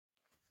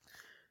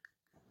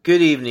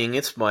Good evening,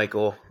 it's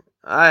Michael.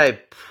 I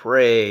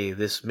pray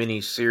this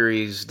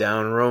mini-series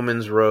down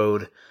Romans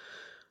Road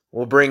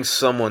will bring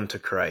someone to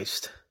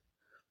Christ.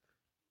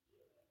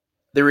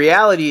 The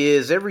reality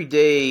is, every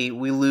day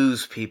we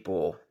lose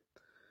people.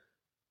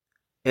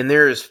 And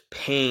there is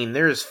pain.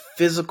 There is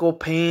physical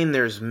pain.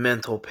 There's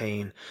mental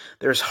pain.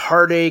 There's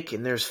heartache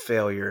and there's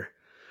failure.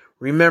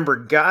 Remember,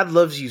 God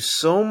loves you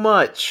so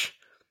much,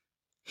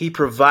 He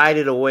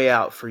provided a way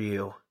out for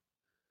you.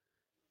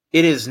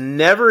 It is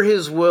never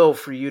His will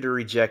for you to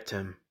reject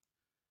Him.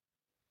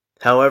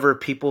 However,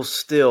 people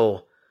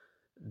still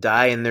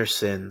die in their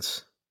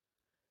sins.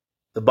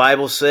 The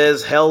Bible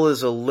says hell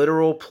is a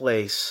literal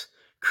place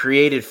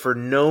created for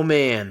no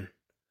man,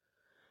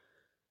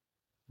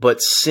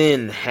 but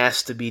sin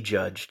has to be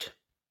judged.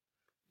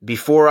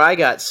 Before I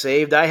got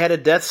saved, I had a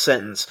death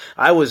sentence.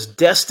 I was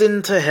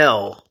destined to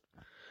hell.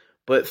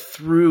 But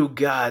through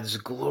God's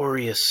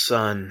glorious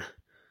Son,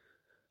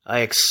 I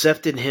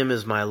accepted Him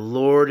as my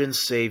Lord and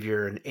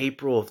Savior in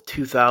April of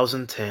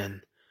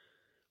 2010.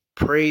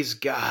 Praise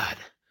God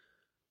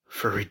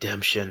for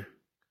redemption.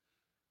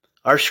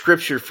 Our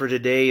scripture for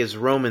today is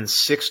Romans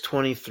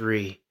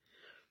 6:23.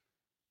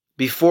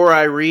 Before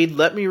I read,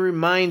 let me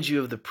remind you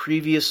of the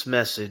previous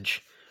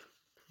message.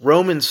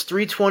 Romans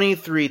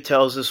 3:23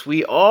 tells us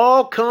we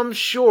all come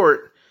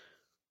short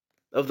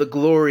of the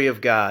glory of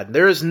God.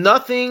 There is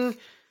nothing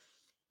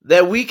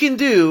that we can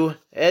do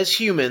as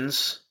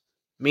humans,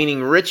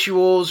 meaning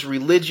rituals,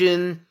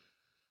 religion,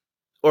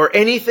 or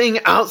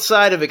anything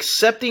outside of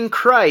accepting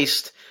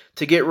Christ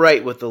to get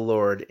right with the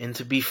Lord and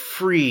to be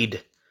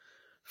freed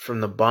from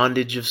the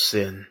bondage of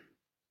sin.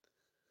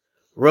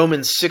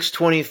 Romans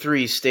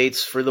 6:23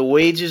 states, "For the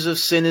wages of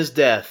sin is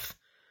death,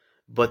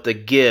 but the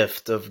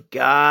gift of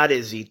God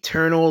is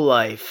eternal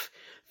life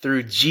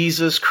through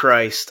Jesus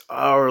Christ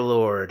our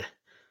Lord."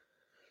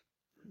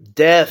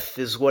 Death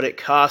is what it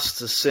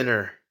costs a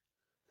sinner,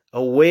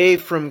 away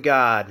from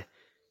God,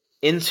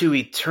 into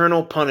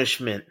eternal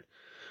punishment.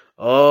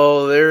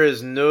 Oh, there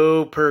is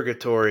no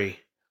purgatory.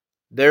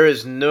 There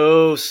is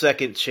no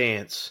second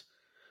chance.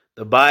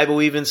 The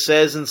Bible even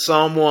says in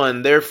Psalm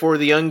 1, "Therefore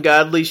the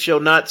ungodly shall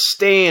not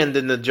stand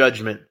in the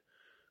judgment."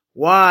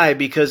 Why?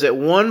 Because at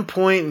one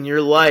point in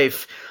your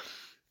life,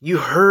 you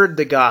heard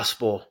the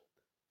gospel.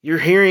 You're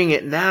hearing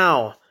it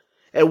now.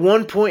 At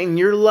one point in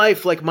your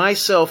life, like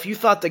myself, you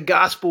thought the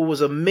gospel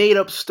was a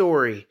made-up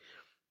story,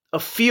 a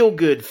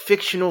feel-good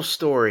fictional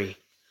story.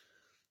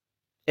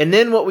 And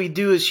then what we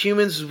do as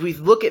humans is we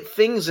look at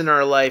things in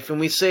our life and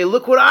we say,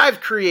 look what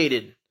I've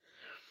created.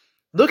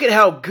 Look at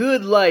how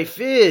good life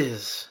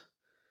is.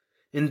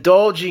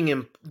 Indulging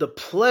in the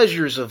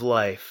pleasures of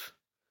life.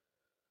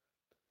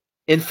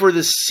 And for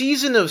the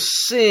season of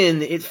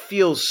sin, it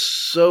feels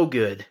so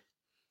good.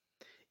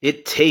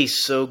 It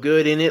tastes so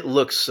good and it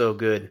looks so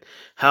good.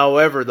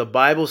 However, the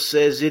Bible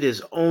says it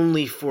is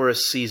only for a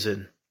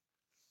season.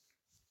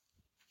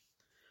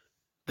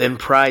 Then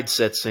pride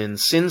sets in.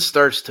 Sin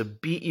starts to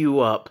beat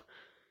you up,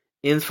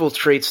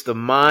 infiltrates the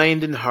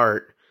mind and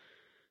heart,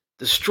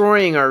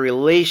 destroying our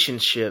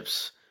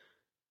relationships,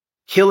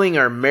 killing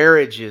our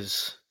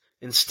marriages,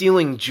 and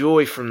stealing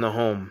joy from the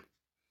home.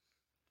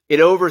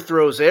 It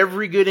overthrows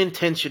every good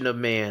intention of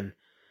man.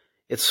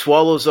 It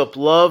swallows up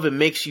love and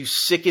makes you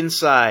sick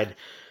inside.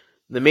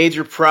 The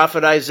major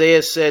prophet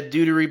Isaiah said,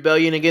 due to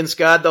rebellion against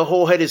God, the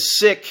whole head is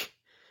sick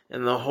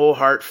and the whole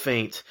heart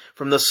faint.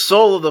 From the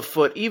sole of the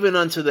foot even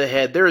unto the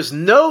head, there is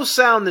no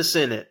soundness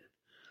in it.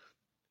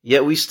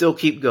 Yet we still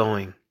keep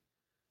going,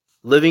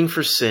 living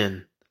for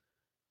sin,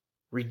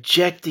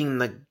 rejecting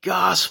the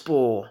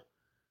gospel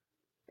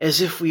as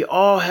if we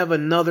all have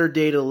another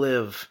day to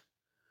live.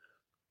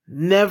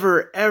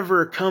 Never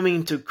ever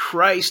coming to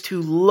Christ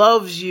who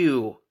loves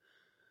you.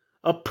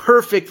 A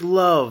perfect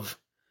love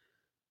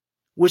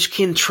which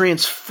can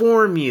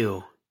transform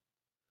you.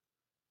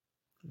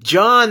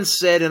 John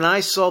said, "And I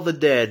saw the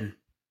dead,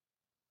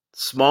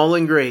 small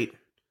and great,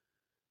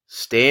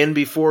 stand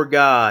before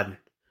God,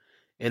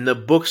 and the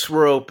books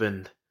were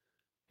opened,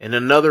 and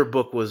another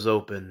book was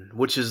opened,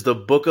 which is the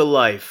book of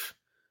life.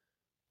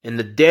 And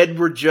the dead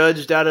were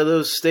judged out of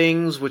those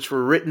things which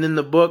were written in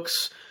the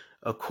books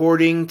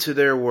according to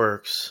their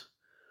works."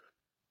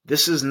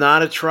 This is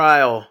not a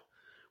trial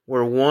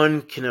where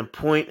one can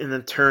appoint an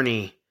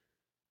attorney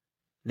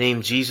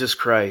named Jesus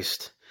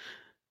Christ.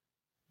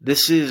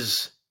 This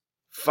is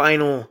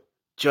final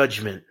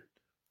judgment.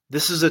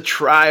 This is a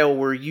trial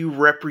where you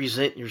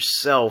represent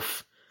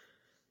yourself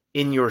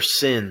in your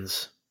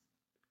sins.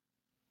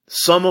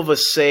 Some of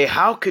us say,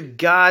 how could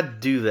God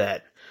do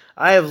that?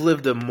 I have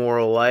lived a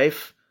moral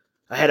life.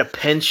 I had a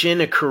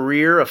pension, a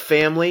career, a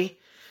family,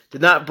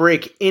 did not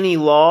break any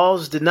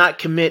laws, did not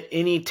commit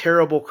any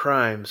terrible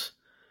crimes.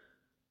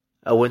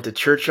 I went to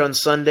church on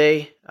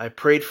Sunday. I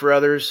prayed for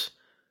others.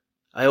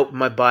 I opened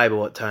my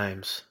Bible at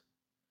times.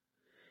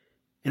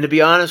 And to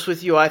be honest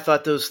with you, I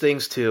thought those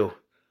things too.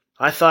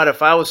 I thought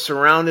if I was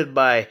surrounded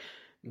by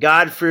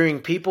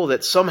God-fearing people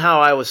that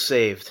somehow I was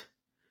saved.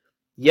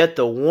 Yet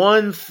the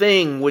one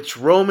thing which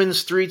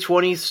Romans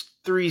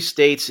 3:23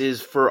 states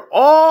is, "For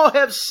all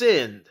have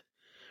sinned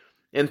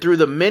And through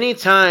the many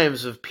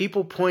times of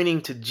people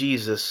pointing to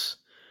Jesus,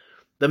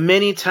 the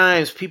many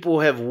times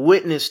people have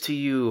witnessed to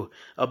you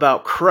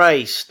about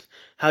Christ,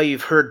 how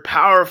you've heard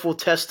powerful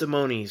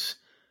testimonies,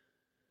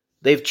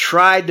 they've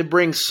tried to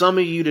bring some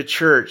of you to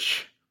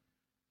church,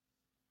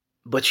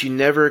 but you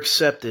never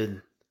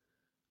accepted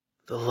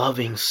the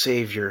loving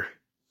Savior,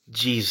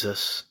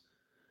 Jesus,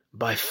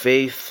 by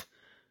faith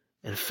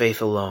and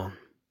faith alone.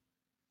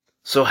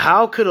 So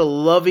how could a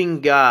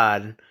loving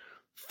God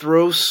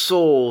throw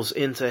souls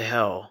into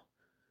hell?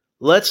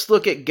 Let's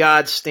look at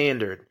God's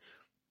standard.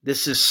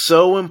 This is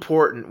so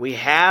important. We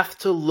have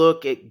to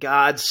look at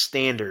God's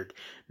standard.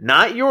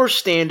 Not your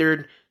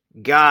standard,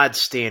 God's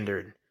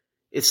standard.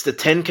 It's the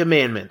 10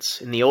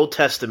 Commandments in the Old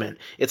Testament.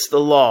 It's the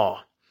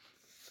law.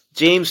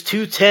 James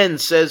 2:10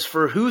 says,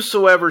 "For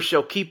whosoever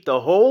shall keep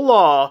the whole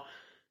law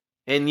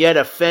and yet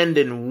offend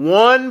in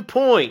one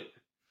point,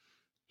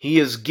 he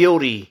is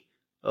guilty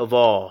of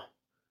all."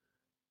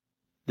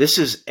 This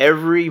is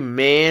every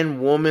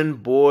man, woman,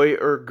 boy,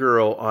 or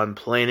girl on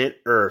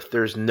planet Earth.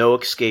 There's no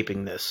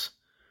escaping this.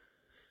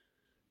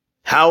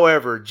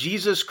 However,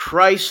 Jesus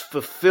Christ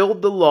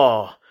fulfilled the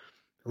law,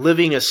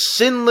 living a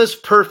sinless,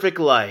 perfect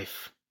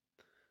life.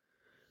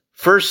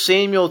 1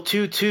 Samuel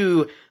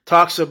 2:2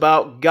 talks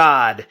about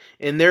God,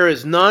 "And there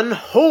is none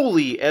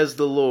holy as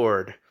the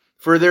Lord,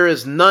 for there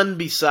is none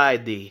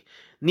beside thee.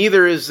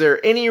 Neither is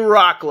there any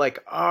rock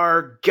like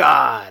our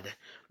God."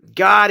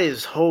 God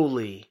is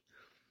holy.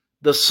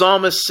 The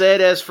psalmist said,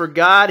 "As for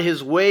God,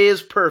 his way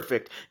is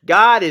perfect."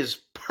 God is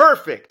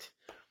perfect.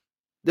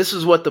 This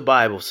is what the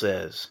Bible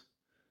says.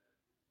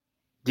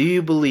 Do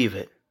you believe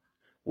it?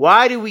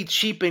 Why do we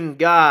cheapen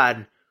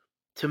God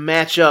to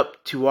match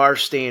up to our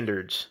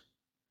standards?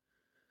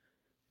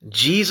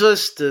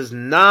 Jesus does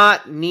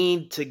not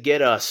need to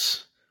get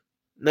us.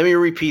 Let me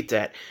repeat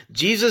that.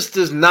 Jesus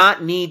does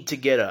not need to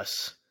get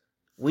us.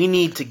 We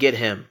need to get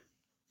him.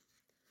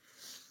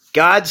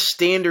 God's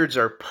standards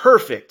are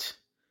perfect.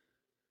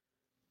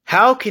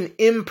 How can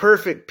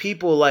imperfect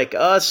people like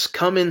us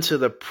come into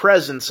the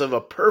presence of a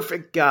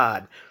perfect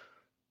God?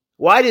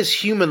 Why does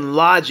human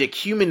logic,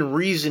 human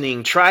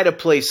reasoning try to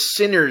place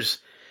sinners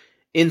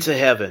into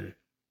heaven?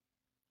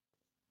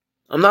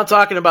 I'm not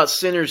talking about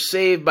sinners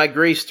saved by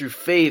grace through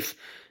faith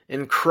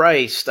in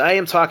Christ. I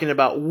am talking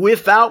about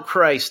without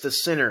Christ, a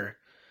sinner.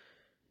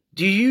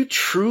 Do you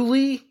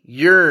truly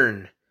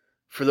yearn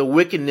for the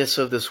wickedness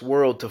of this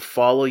world to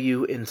follow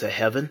you into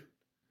heaven?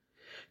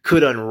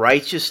 Could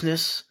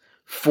unrighteousness,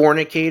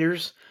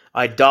 fornicators,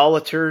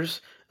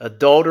 idolaters,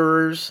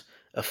 adulterers,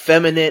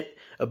 effeminate,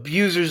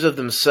 abusers of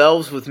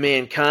themselves with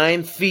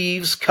mankind,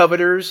 thieves,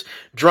 coveters,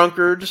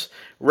 drunkards,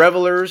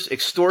 revelers,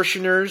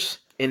 extortioners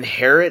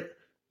inherit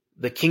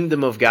the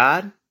kingdom of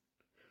God?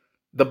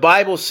 The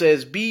Bible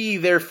says, "Be ye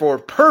therefore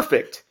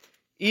perfect,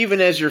 even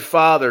as your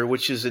Father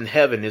which is in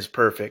heaven is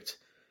perfect."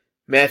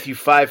 Matthew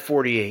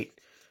 5:48.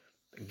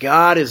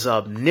 God is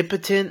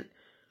omnipotent,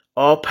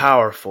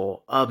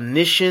 all-powerful,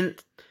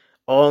 omniscient,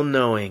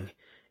 all-knowing,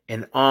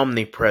 and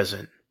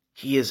omnipresent.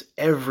 He is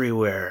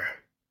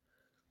everywhere.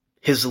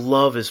 His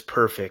love is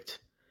perfect,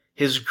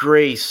 his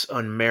grace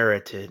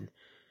unmerited,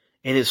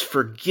 and his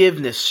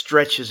forgiveness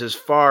stretches as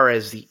far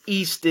as the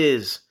east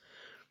is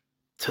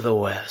to the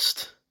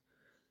west.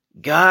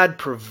 God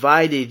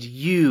provided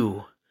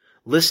you,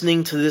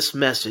 listening to this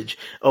message,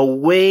 a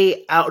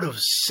way out of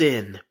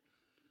sin,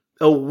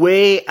 a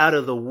way out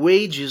of the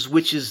wages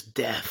which is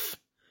death,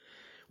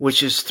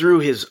 which is through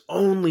his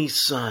only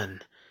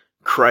Son,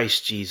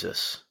 Christ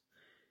Jesus.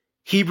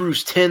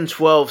 Hebrews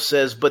 10:12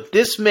 says, "But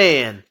this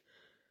man,"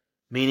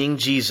 meaning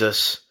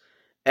Jesus,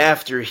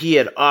 "after he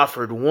had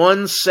offered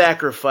one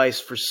sacrifice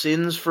for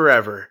sins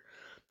forever,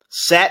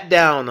 sat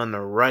down on the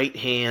right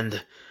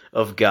hand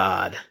of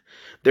God."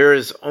 There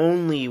is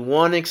only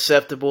one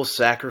acceptable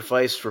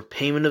sacrifice for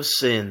payment of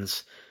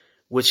sins,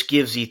 which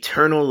gives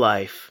eternal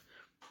life.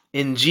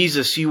 In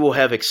Jesus you will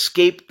have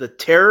escaped the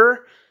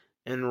terror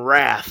and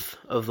wrath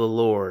of the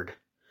Lord.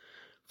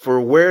 For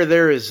where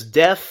there is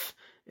death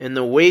and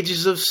the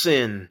wages of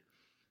sin,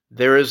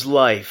 there is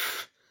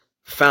life,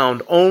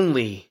 found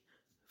only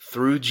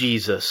through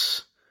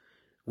Jesus,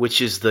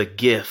 which is the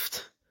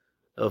gift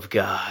of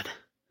God.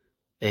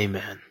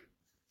 Amen.